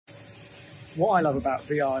what I love about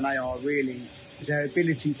VR and AR really is their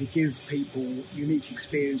ability to give people unique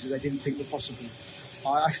experiences they didn't think were possible.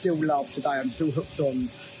 I still love today, I'm still hooked on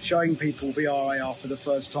showing people VR, AR for the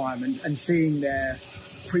first time and seeing their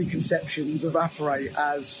preconceptions evaporate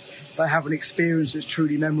as they have an experience that's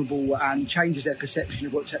truly memorable and changes their perception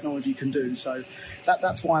of what technology can do. So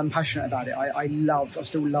that's why I'm passionate about it. I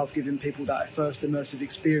still love giving people that first immersive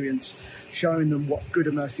experience, showing them what good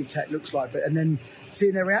immersive tech looks like, and then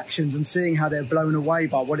seeing their reactions and seeing how they're blown away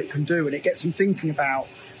by what it can do. And it gets them thinking about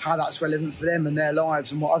how that's relevant for them and their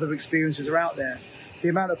lives and what other experiences are out there. The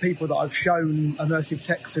amount of people that I've shown immersive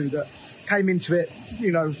tech to that came into it,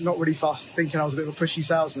 not really fast, thinking I was a bit of a pushy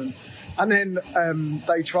salesman. And then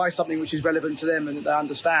they try something which is relevant to them and that they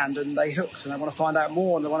understand, and they hooked and they want to find out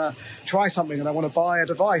more and they want to try something and they want to buy a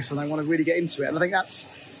device and they want to really get into it. And I think that's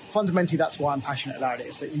why I'm passionate about it,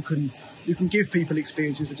 is that you can give people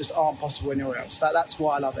experiences that just aren't possible anywhere else. That's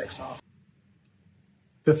why I love XR.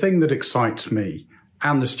 The thing that excites me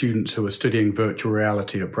and the students who are studying virtual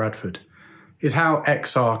reality at Bradford is how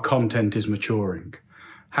XR content is maturing,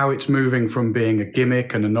 how it's moving from being a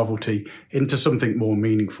gimmick and a novelty into something more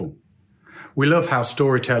meaningful. We love how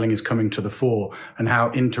storytelling is coming to the fore and how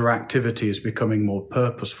interactivity is becoming more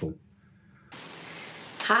purposeful.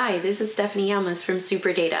 Hi, this is Stephanie Yelmas from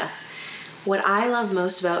Superdata. What I love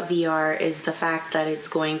most about VR is the fact that it's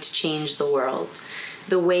going to change the world.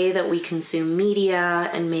 The way that we consume media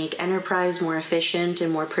and make enterprise more efficient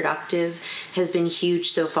and more productive has been huge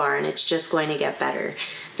so far, and it's just going to get better.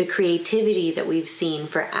 The creativity that we've seen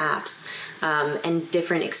for apps and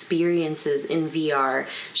different experiences in VR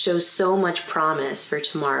shows so much promise for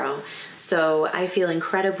tomorrow. So I feel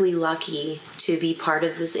incredibly lucky to be part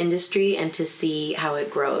of this industry and to see how it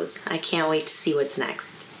grows. I can't wait to see what's next.